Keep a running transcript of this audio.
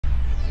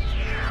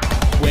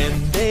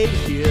they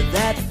hear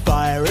that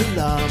fire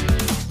alarm,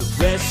 the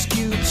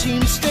rescue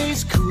team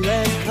stays cool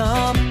and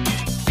calm.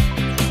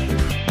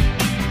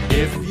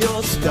 If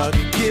you're stuck,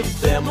 give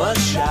them a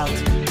shout.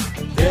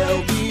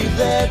 They'll be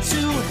there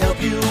to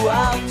help you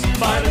out.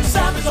 Fireman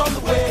Sam is on the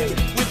way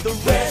with the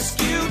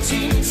rescue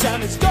team.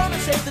 Sam is gonna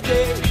save the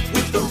day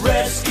with the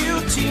rescue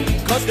team,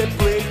 'cause they're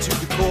brave to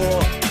the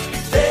core.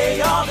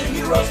 They are the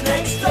heroes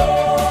next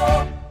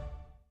door.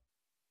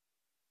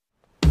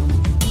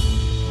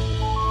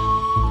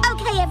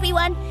 Okay,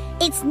 everyone,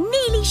 it's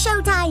nearly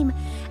showtime.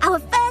 Our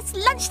first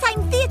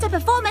lunchtime theatre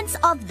performance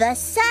of The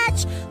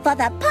Search for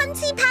the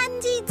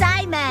Pontypandy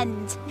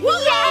Diamond.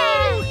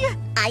 Yay!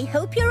 I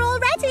hope you're all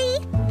ready.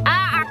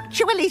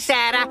 Actually,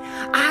 Sarah,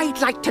 I'd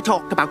like to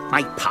talk about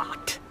my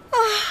part.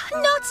 Oh,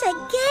 not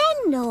again,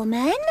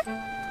 Norman.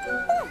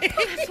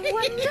 That's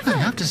wonderful. I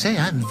have to say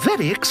I'm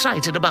very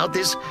excited about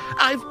this.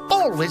 I've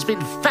always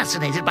been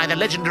fascinated by the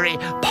legendary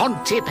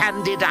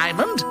Pontypandy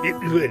Diamond.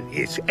 Well,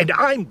 yes, and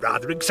I'm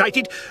rather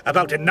excited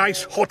about a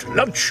nice hot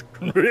lunch.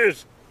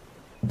 Yes.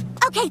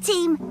 Okay,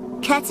 team,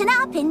 curtain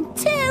up in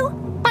 2.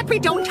 But we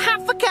don't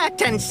have a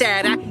curtain,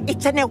 Sarah.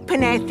 It's an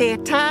open-air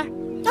theatre.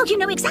 Oh, you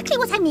know exactly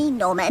what I mean,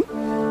 Norman.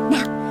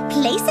 Now,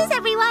 places,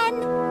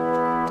 everyone.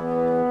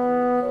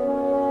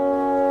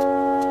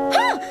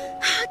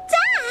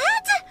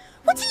 Dad!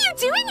 What are you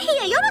doing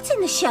here? You're not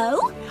in the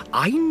show.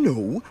 I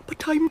know,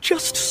 but I'm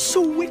just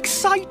so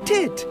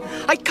excited.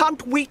 I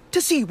can't wait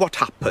to see what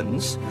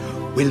happens.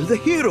 Will the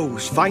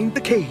heroes find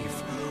the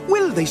cave?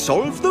 Will they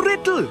solve the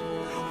riddle?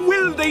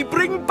 Will they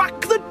bring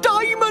back the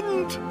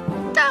diamond?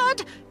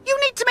 Dad, you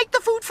need to make the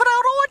food for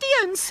our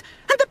audience.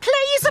 And the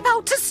play is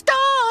about to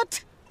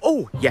start.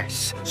 Oh,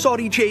 yes.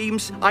 Sorry,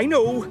 James. I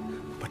know.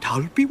 But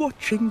I'll be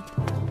watching.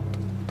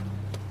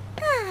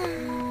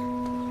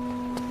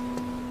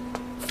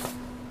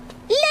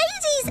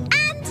 Ladies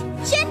and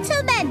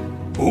gentlemen.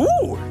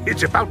 Ooh,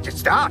 it's about to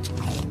start.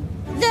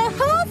 The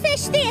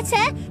Wholefish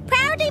Theatre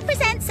proudly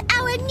presents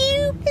our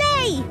new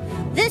play,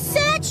 The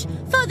Search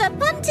for the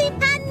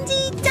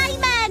Pontypandy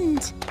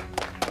Diamond.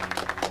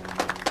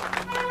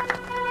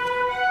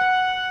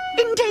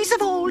 In days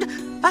of old,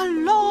 a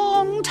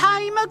long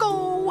time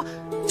ago,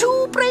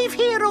 2 brave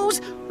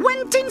heroes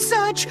went in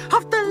search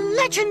of the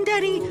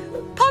legendary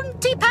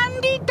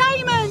Pontypandy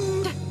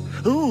Diamond.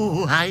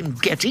 Ooh, I'm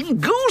getting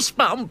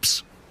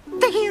goosebumps.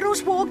 The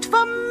heroes walked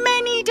for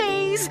many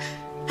days,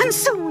 and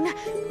soon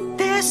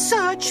their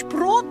search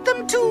brought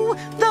them to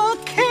the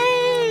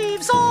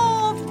Caves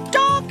of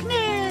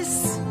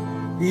Darkness.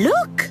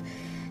 Look,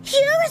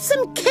 here are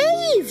some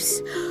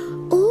caves.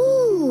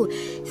 Ooh,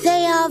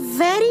 they are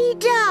very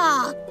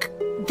dark.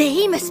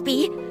 They must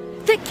be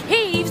the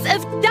Caves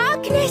of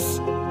Darkness.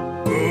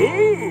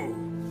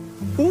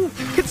 Ooh,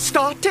 it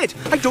started.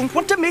 I don't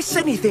want to miss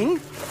anything.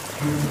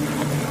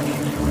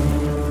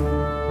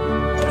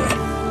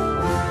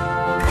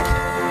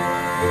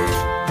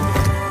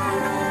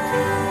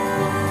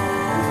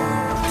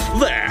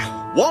 There,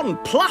 1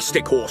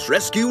 plastic horse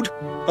rescued.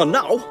 And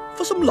now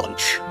for some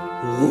lunch.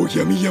 Oh,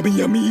 yummy, yummy,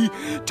 yummy.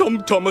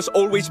 Tom Thomas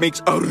always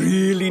makes a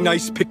really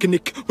nice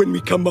picnic when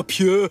we come up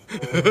here.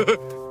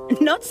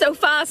 Not so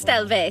fast,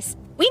 Elvis.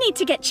 We need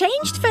to get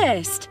changed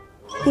first.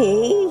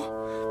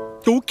 Oh,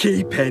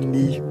 okay,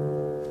 Penny.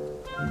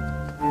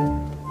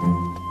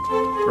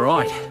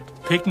 Right,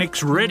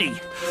 picnic's ready.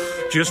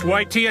 Just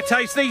wait till you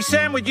taste these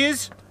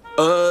sandwiches.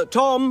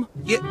 Tom?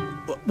 Yeah,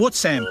 what,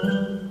 Sam?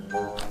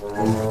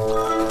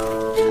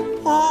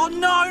 Oh,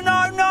 no,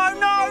 no, no,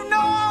 no,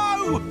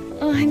 no!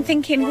 Oh, I'm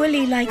thinking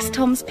Wooly likes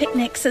Tom's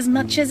picnics as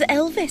much as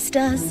Elvis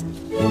does.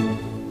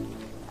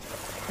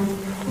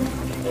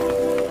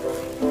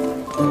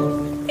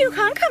 You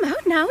can't come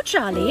out now,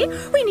 Charlie.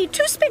 We need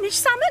 2 spinach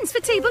salmons for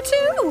table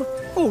 2.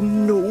 Oh,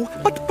 no,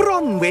 but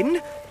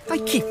Bronwyn, I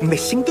keep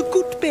missing the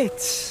good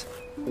bits.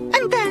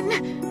 And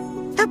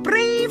then the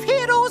brave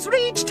heroes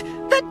reached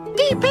the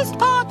deepest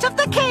part of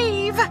the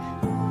cave.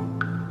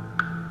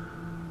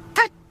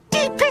 The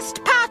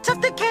deepest part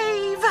of the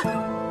cave.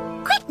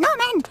 Quick,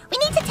 Norman, we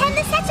need to turn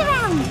the set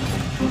around.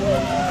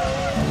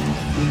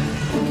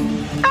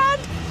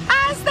 And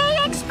as they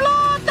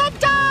explored the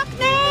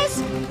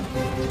darkness,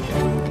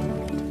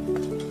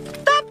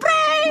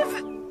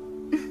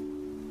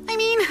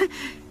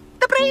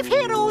 the brave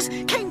heroes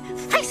came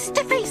face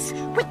to face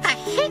with the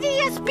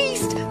hideous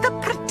beast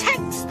that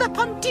protects the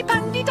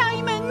Pontypandy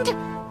Diamond.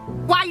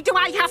 Why do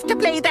I have to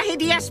play the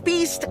hideous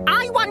beast?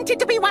 I wanted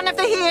to be one of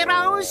the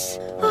heroes.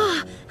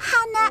 Oh,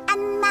 Hannah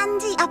and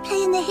Mandy are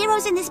playing the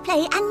heroes in this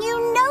play, and you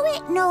know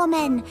it,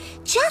 Norman.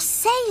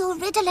 Just say your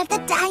riddle of the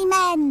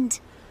diamond.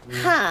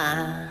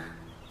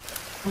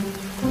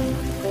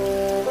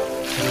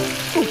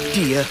 Oh,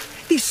 dear.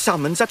 These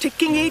salmons are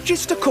taking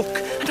ages to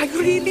cook, and I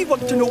really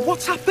want to know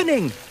what's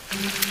happening.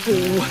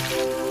 Oh,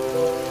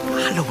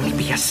 I'll only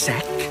be a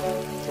sec.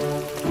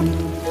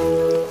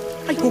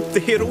 I hope the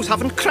heroes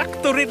haven't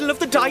cracked the riddle of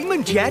the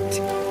diamond yet.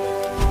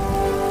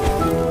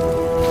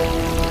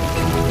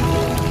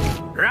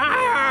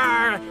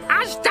 Roar!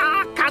 As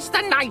dark as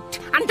the night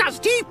and as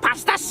deep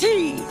as the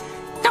sea,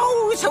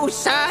 those those who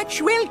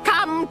search will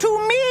come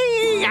to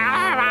me.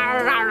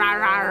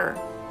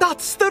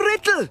 That's the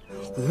riddle.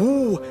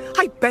 Ooh,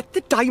 I bet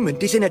the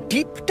diamond is in a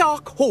deep,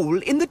 dark hole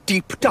in the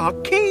deep,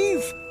 dark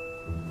cave.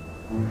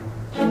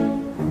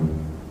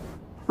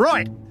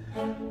 Right.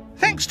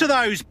 Thanks to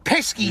those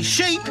pesky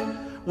sheep,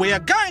 we are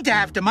going to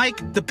have to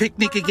make the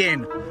picnic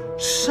again.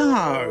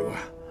 So,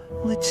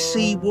 let's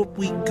see what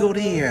we got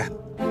here.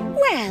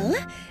 Well,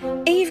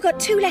 you've got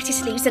 2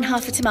 lettuce leaves and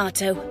half a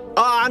tomato.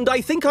 And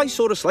I think I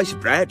saw a slice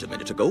of bread a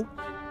minute ago.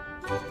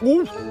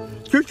 Oh,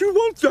 did you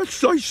want that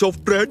slice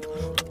of bread?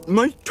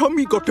 My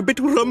tummy got a bit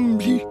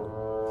rumbly.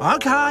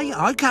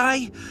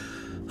 OK.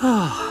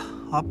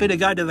 Oh, I better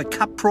go to the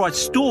cut price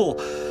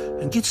store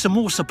and get some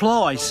more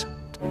supplies.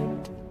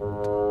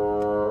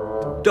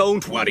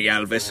 Don't worry,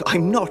 Elvis.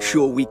 I'm not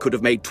sure we could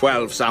have made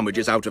 12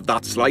 sandwiches out of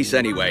that slice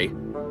anyway.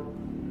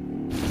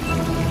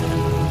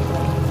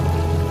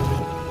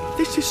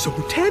 This is so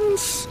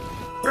tense.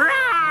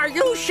 Rawr,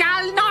 you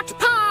shall not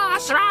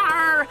pass,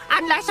 rawr,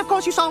 unless, of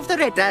course, you solve the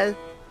riddle.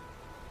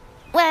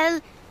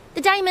 Well,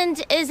 the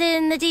diamond is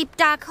in the deep,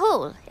 dark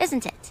hole,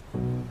 isn't it?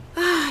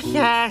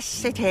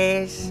 Yes, it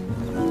is.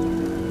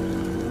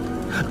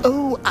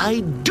 Oh, I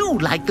do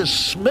like the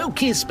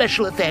smoky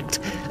special effect.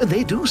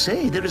 They do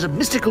say there is a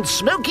mystical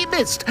smoky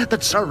mist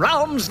that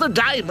surrounds the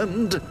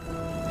diamond.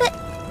 But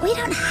we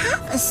don't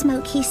have a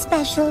smoky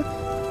special.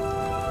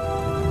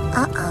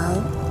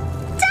 Uh-oh.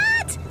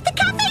 Dad! The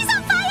cafe's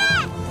on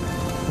fire!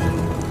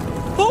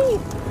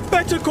 Oh,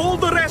 better call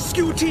the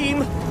rescue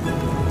team.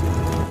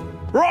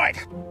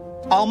 Right.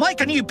 I'll make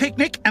a new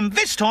picnic, and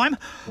this time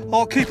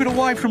I'll keep it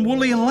away from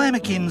Woolly and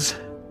Lamekins.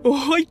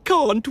 Oh, I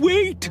can't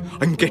wait.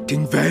 I'm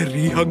getting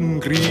very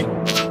hungry.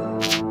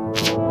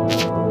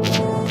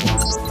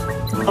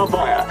 A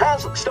fire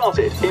has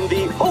started in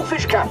the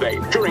Wholefish Cafe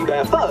during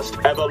their first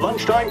ever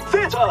lunchtime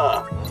theatre.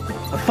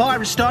 A fire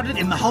has started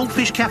in the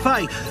Wholefish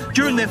Cafe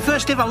during their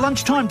first ever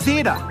lunchtime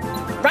theatre.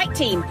 Right,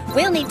 team,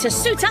 we'll need to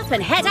suit up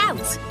and head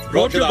out.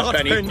 Roger that,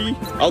 Penny.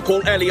 I'll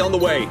call Ellie on the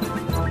way.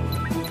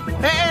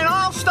 And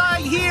I'll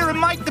stay here and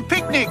make the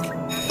picnic.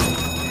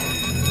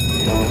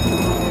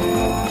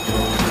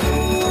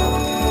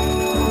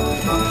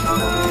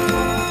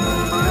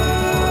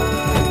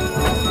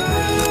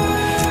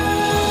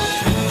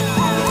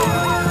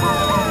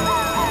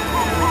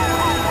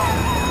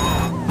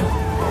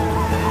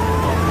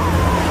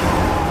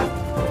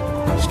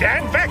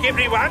 Stand back,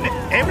 everyone.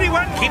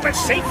 Everyone keep a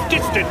safe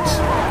distance.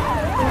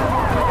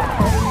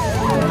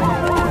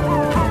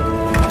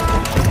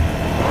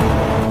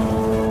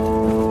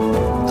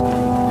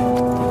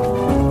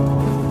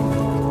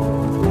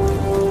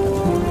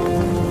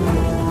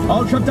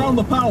 I'll shut down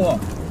the power.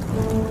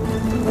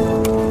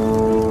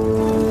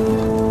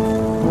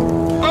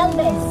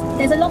 Elvis,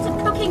 there's a lot of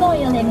cooking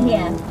oil in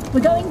here.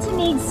 We're going to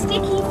need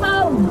sticky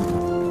foam.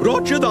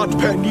 Roger that,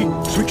 Penny.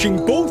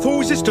 Switching both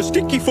hoses to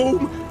sticky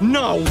foam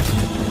now.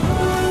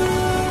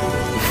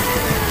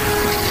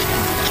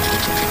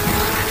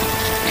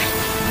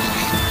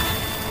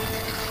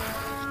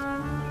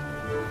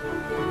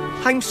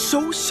 I'm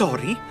so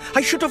sorry.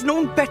 I should have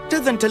known better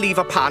than to leave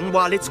a pan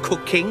while it's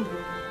cooking.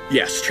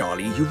 Yes,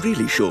 Charlie, you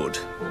really should.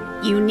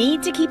 You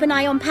need to keep an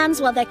eye on pans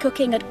while they're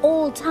cooking at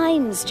all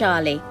times,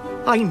 Charlie.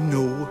 I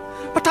know,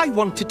 but I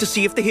wanted to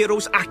see if the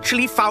heroes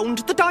actually found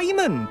the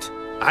diamond.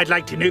 I'd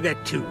like to know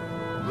that too.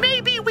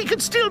 Maybe we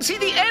could still see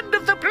the end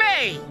of the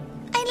play.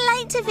 I'd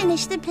like to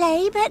finish the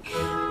play, but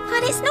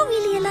it's not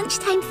really a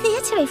lunchtime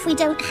theatre if we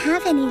don't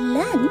have any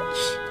lunch.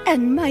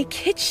 And my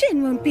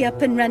kitchen won't be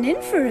up and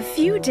running for a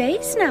few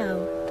days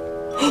now.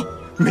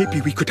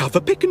 Maybe we could have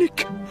a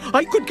picnic.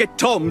 I could get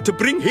Tom to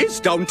bring his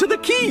down to the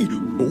quay.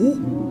 Oh,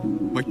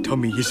 my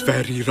tummy is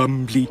very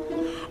rumbly.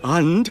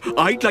 And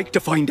I'd like to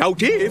find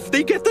out if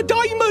they get the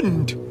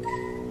diamond.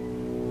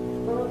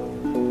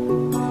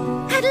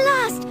 At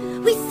last,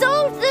 we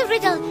solved the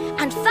riddle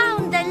and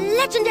found the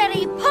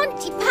legendary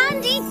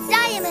Pontypandy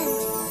diamond.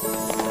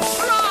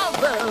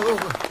 Bravo!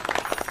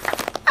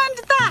 And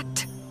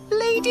that,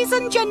 ladies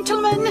and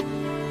gentlemen,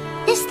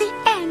 is the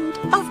end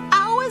of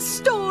our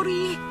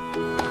story.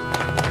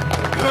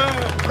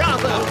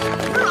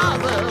 Bravo!